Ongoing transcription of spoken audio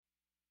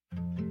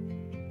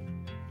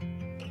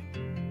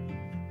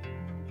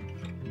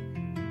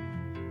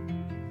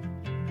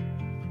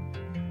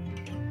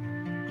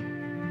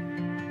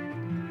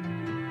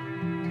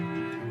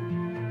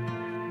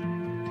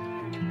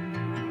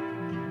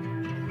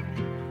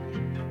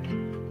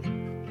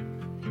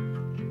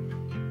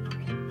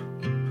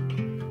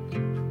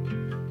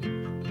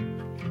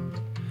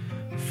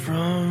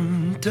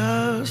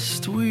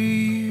dust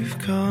we've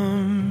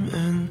come,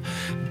 and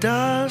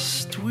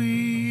dust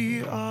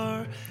we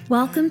are.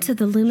 Welcome to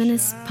the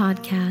Luminous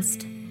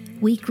podcast,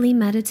 weekly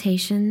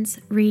meditations,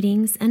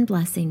 readings, and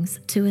blessings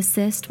to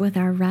assist with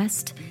our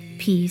rest,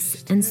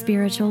 peace, and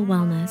spiritual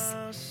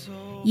wellness.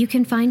 You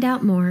can find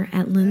out more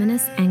at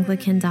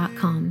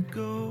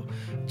luminousanglican.com.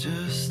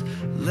 Just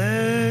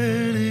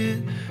let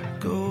it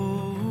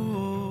go.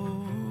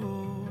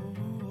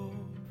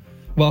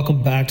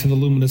 Welcome back to the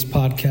Luminous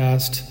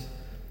podcast.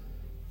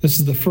 This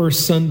is the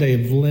first Sunday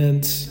of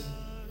Lent,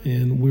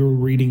 and we're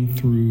reading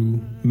through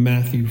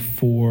Matthew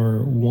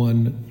 4,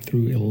 1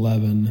 through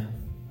 11.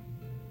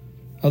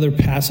 Other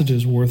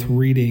passages worth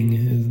reading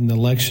in the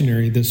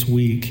lectionary this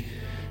week: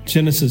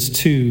 Genesis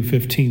 2,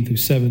 15 through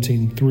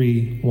 17,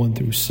 3, 1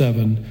 through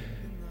 7,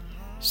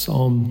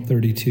 Psalm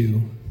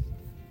 32.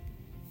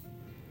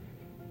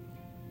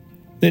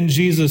 Then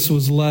Jesus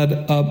was led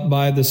up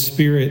by the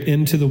Spirit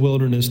into the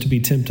wilderness to be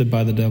tempted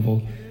by the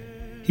devil.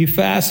 He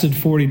fasted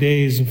 40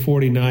 days and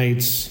 40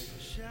 nights,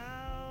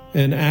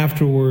 and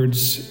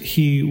afterwards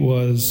he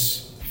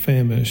was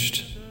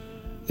famished.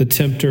 The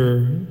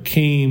tempter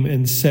came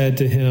and said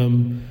to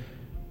him,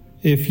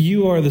 "If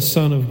you are the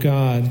Son of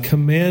God,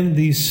 command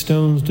these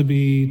stones to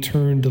be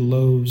turned to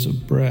loaves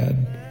of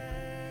bread."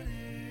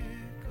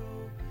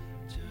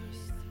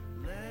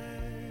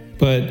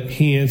 But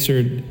he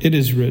answered, "It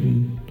is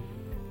written,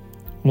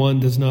 one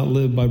does not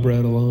live by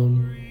bread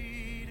alone,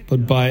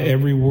 but by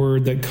every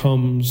word that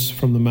comes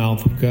from the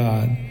mouth of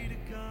God."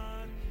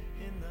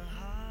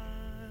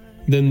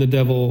 Then the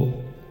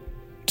devil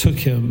took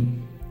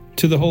him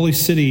to the holy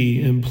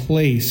city and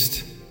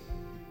placed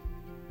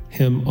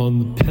him on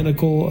the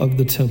pinnacle of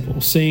the temple,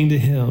 saying to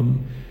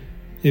him,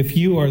 "If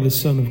you are the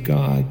Son of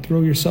God,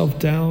 throw yourself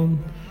down,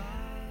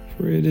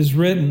 for it is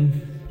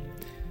written,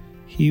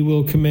 He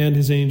will command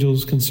His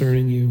angels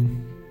concerning you,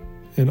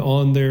 and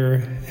on their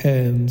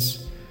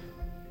hands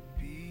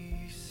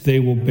they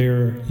will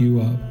bear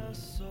you up,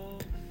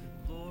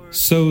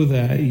 so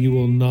that you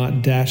will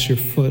not dash your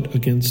foot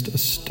against a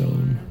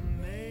stone."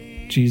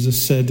 Jesus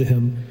said to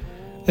him,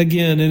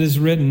 "Again, it is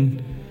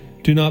written,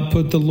 do not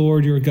put the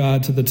Lord your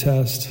God to the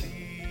test."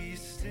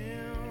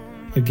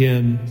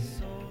 Again,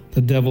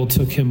 the devil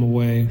took him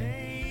away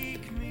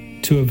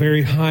to a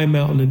very high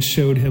mountain and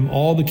showed him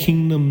all the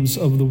kingdoms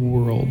of the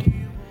world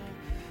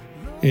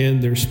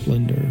and their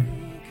splendor.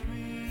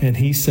 And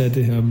he said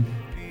to him,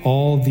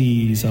 "All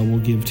these I will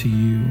give to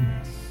you,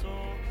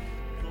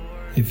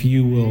 if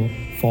you will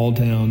fall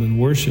down and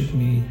worship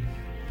me."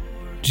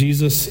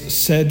 Jesus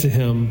said to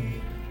him,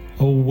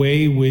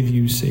 "Away with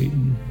you,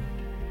 Satan,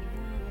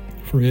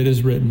 for it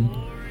is written,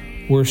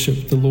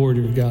 worship the Lord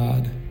your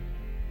God,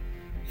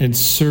 and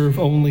serve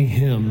only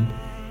Him."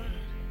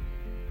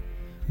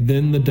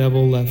 Then the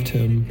devil left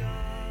him,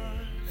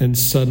 and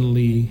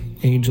suddenly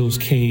angels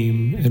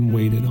came and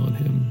waited on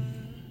him.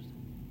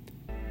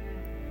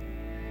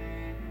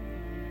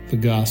 The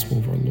Gospel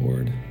of our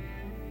Lord.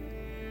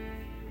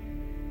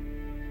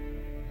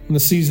 And the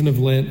season of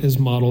Lent is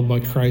modeled by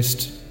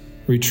Christ's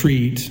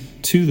retreat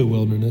to the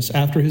wilderness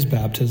after his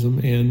baptism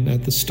and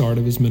at the start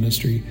of his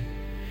ministry.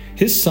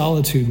 His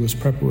solitude was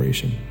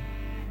preparation.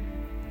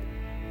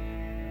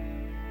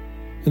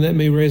 And that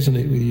may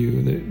resonate with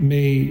you. That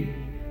may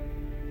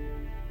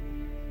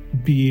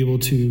be able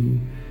to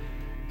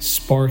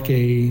spark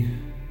a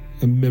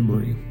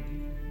memory.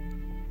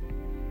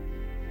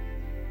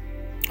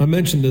 I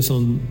mentioned this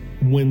on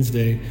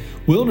Wednesday.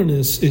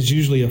 Wilderness is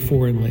usually a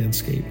foreign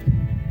landscape,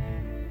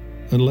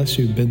 unless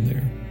you've been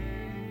there.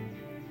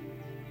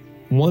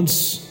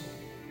 Once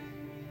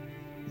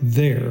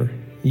there,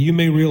 you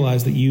may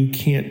realize that you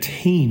can't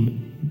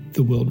tame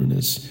the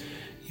wilderness.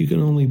 You can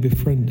only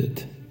befriend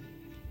it.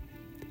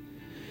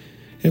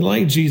 And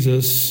like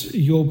Jesus,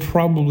 you'll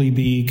probably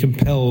be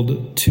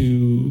compelled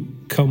to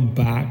come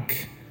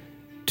back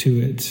to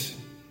it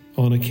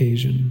on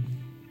occasion.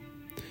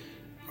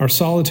 Our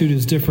solitude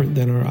is different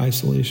than our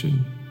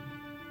isolation.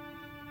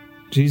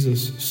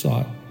 Jesus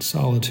sought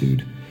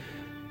solitude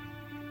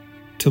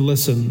to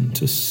listen,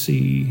 to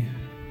see,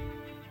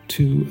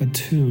 to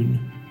attune,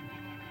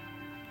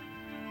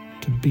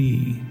 to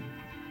be.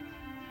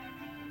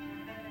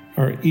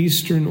 Our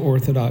Eastern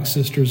Orthodox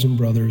sisters and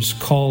brothers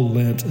call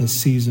Lent a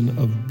season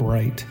of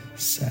bright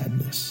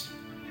sadness.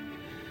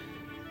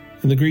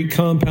 And the Greek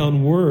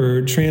compound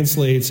word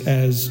translates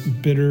as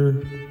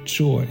bitter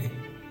joy,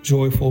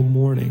 joyful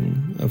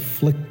mourning,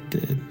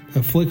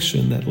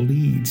 affliction that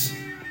leads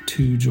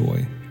to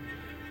joy.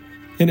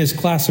 In his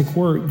classic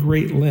work,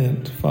 Great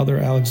Lent, Father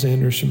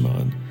Alexander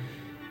Shaman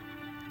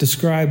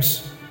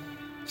describes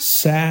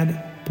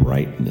sad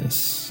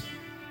brightness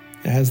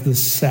as the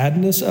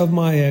sadness of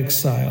my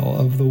exile,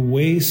 of the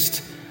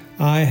waste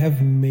I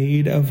have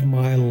made of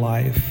my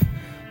life,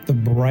 the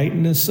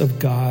brightness of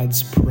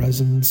God's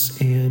presence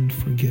and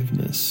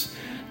forgiveness,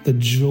 the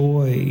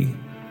joy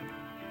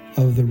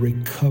of the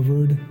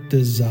recovered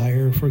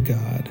desire for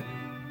God,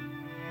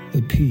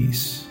 the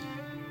peace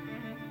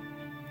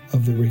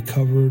of the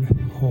recovered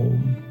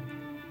home.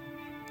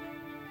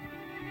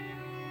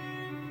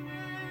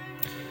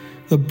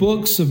 The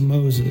books of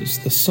Moses,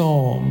 the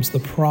Psalms, the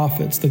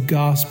prophets, the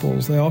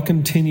Gospels, they all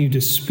continue to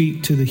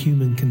speak to the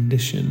human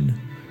condition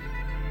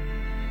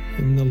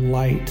and the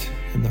light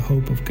and the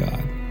hope of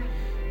God.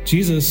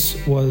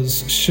 Jesus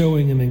was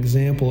showing an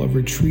example of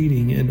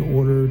retreating in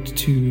order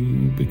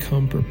to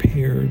become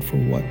prepared for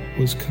what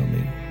was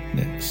coming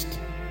next.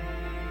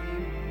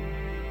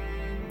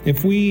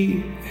 If we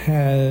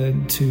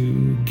had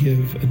to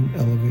give an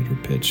elevator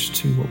pitch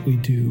to what we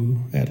do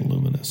at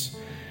Luminous,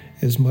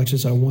 as much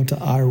as I want to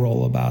eye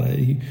roll about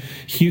it,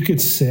 you could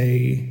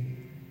say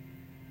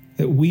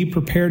that we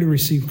prepare to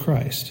receive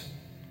Christ.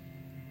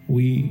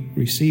 We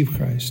receive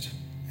Christ,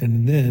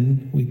 and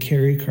then we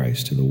carry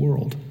Christ to the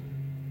world.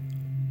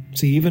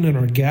 See, even in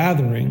our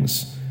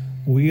gatherings,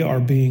 we are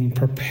being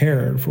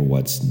prepared for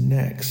what's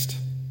next,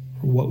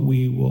 for what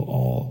we will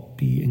all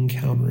be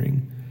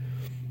encountering.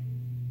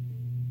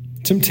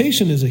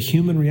 Temptation is a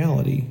human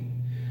reality.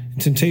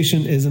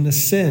 Temptation isn't a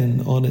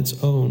sin on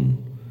its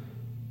own.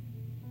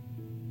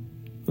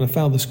 And I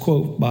found this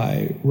quote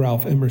by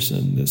Ralph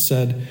Emerson that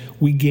said,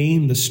 "We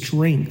gain the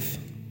strength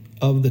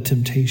of the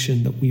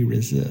temptation that we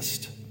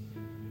resist."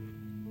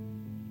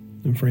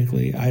 And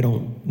frankly, I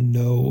don't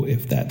know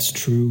if that's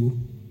true.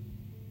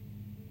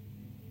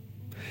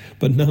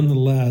 But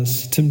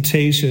nonetheless,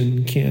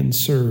 temptation can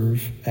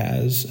serve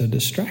as a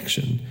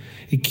distraction.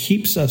 It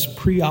keeps us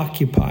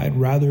preoccupied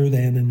rather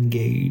than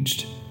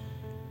engaged.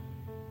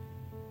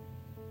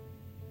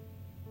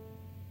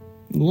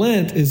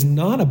 Lent is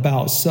not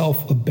about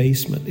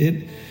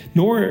self-abasement,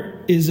 nor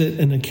is it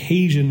an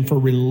occasion for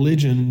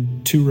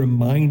religion to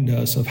remind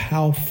us of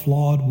how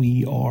flawed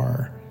we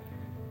are.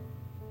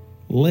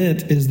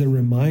 Lent is the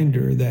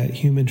reminder that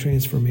human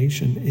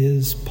transformation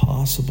is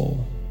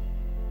possible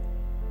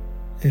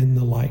in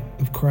the light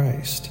of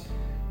Christ.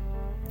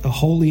 A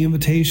holy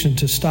invitation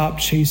to stop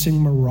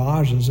chasing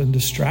mirages and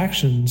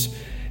distractions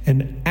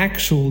and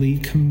actually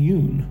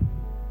commune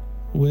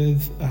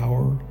with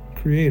our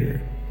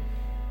Creator.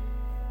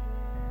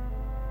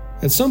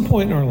 At some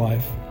point in our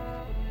life,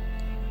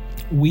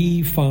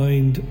 we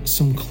find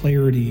some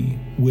clarity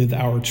with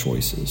our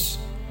choices.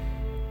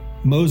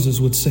 Moses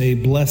would say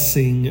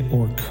blessing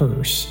or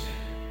curse,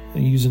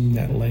 using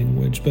that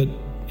language, but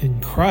in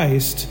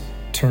Christ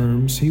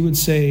terms, he would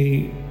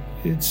say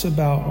it's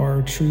about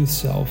our true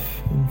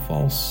self and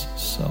false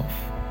self,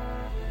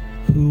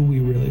 who we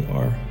really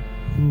are,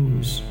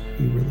 whose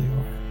we really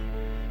are.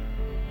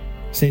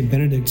 St.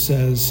 Benedict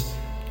says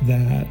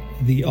that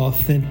the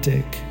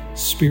authentic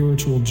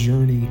spiritual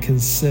journey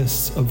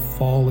consists of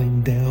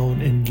falling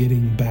down and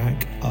getting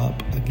back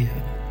up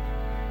again.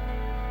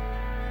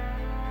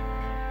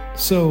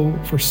 So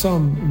for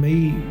some,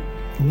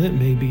 Lent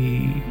may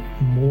be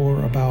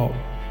more about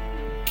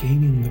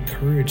gaining the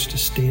courage to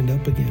stand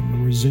up again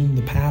and resume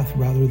the path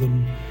rather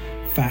than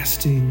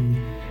fasting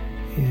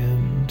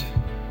and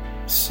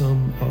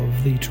some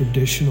of the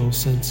traditional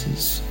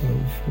senses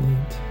of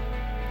Lent.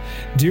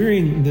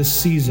 During this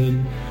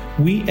season,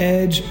 we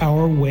edge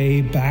our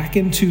way back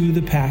into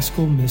the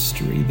Paschal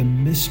mystery, the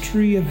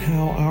mystery of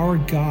how our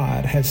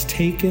God has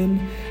taken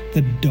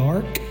the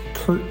dark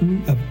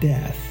curtain of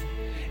death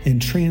and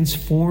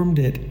transformed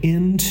it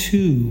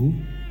into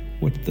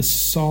what the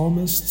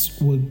psalmists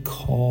would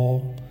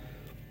call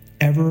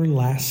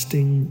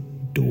everlasting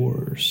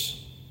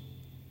doors.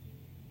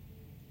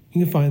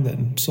 You can find that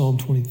in Psalm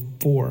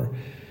 24.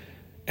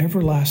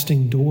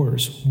 Everlasting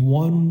doors,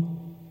 one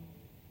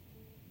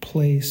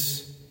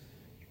place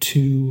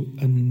to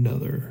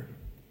another.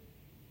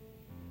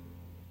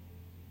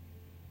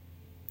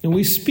 And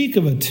we speak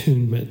of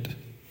attunement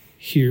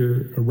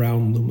here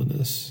around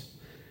Luminous.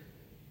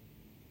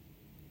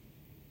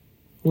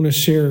 I want to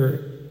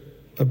share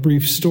a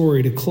brief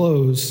story to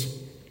close.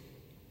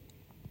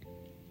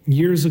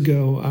 Years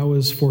ago, I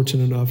was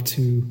fortunate enough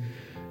to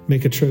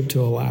make a trip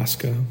to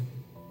Alaska,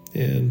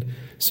 and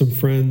some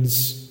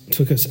friends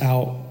took us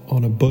out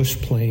on a bush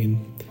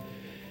plane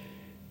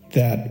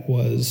that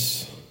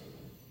was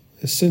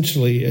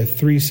essentially a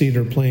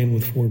 3-seater plane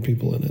with 4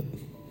 people in it.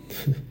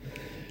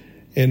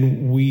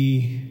 And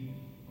we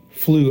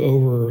flew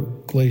over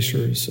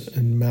glaciers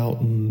and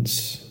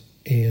mountains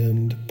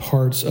and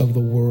parts of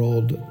the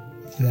world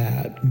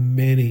that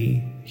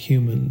many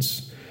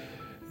humans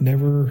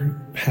never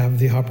have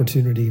the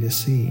opportunity to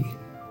see.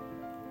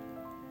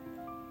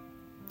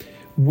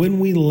 When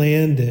we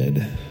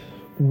landed,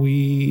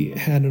 we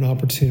had an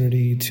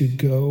opportunity to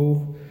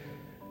go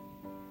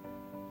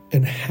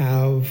and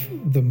have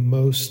the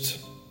most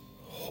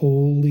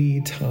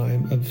holy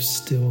time of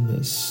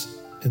stillness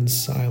and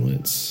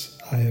silence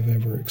I have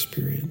ever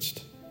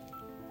experienced.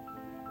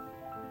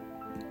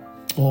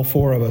 All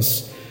 4 of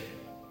us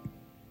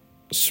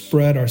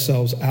spread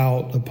ourselves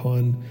out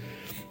upon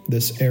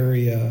this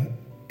area,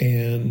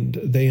 and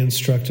they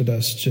instructed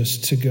us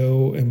just to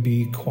go and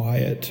be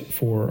quiet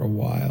for a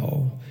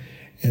while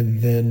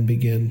and then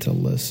begin to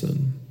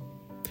listen.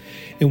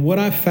 And what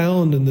I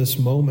found in this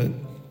moment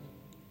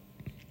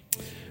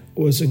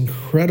was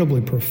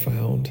incredibly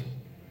profound,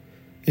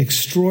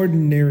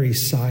 extraordinary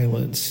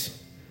silence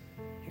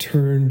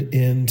turned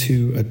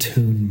into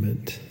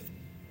attunement.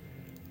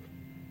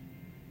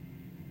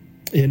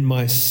 In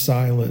my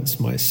silence,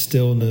 my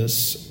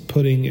stillness,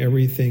 putting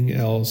everything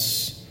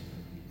else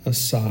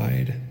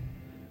aside,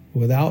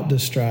 without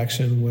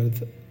distraction,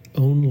 with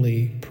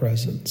only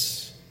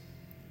presence.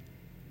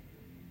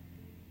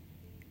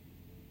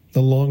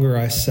 The longer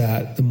I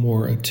sat, the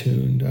more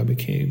attuned I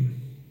became.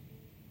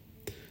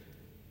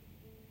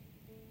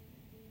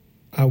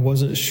 I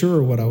wasn't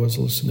sure what I was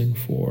listening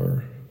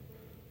for,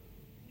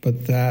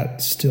 but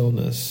that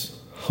stillness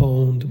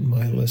honed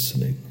my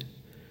listening.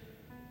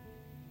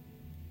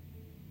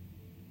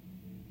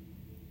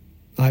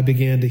 I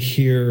began to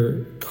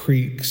hear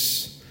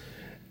creaks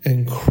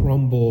and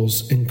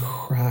crumbles and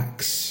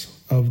cracks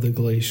of the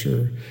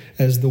glacier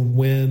as the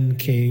wind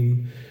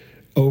came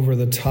over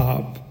the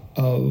top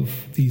of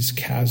these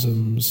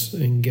chasms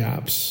and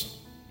gaps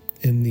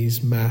in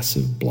these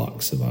massive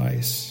blocks of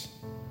ice.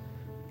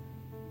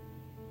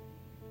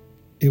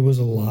 It was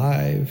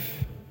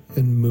alive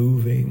and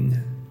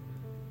moving.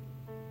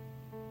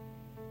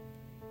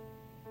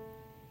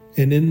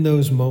 And in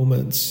those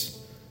moments,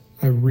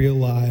 I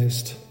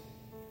realized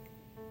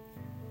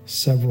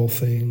several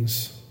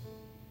things,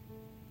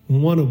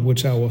 one of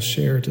which I will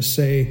share to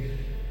say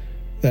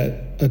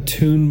that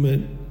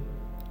attunement,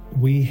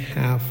 we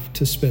have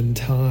to spend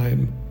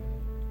time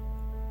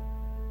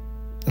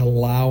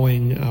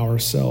allowing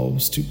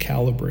ourselves to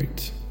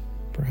calibrate,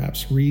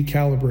 perhaps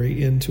recalibrate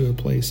into a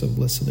place of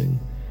listening.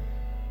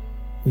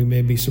 We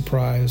may be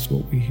surprised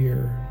what we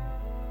hear.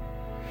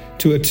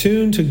 To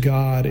attune to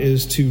God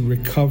is to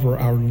recover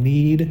our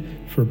need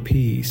for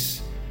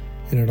peace,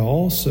 and it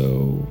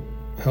also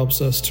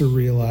helps us to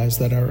realize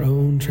that our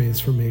own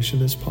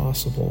transformation is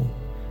possible.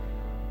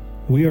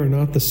 We are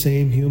not the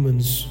same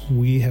humans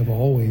we have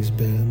always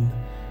been,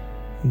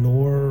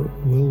 nor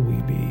will we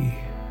be.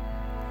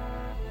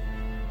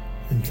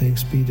 And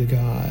thanks be to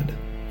God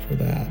for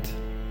that.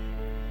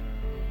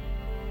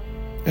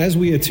 As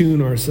we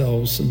attune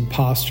ourselves in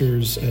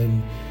postures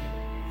and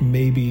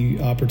maybe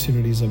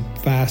opportunities of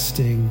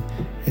fasting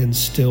and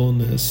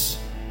stillness,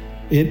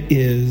 it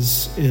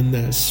is in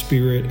that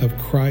spirit of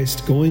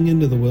Christ going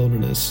into the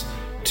wilderness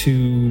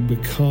to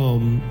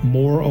become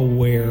more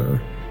aware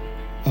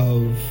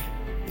of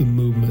the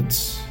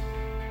movements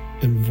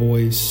and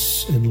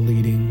voice and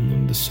leading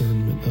and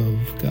discernment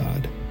of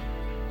God.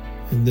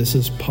 And this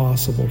is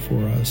possible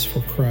for us,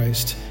 for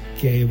Christ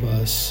gave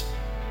us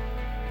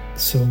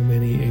so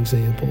many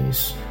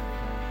examples.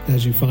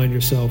 As you find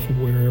yourself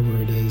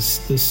wherever it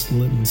is this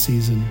Lenten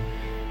season,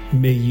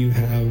 may you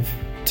have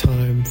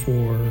time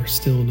for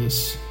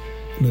stillness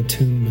and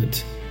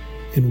attunement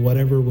in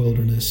whatever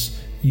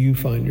wilderness you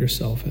find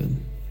yourself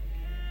in.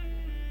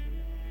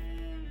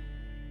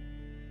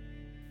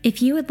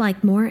 If you would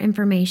like more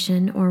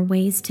information or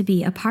ways to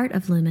be a part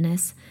of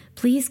Luminous,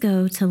 please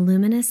go to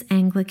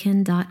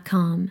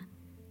luminousanglican.com.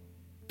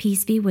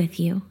 Peace be with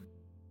you.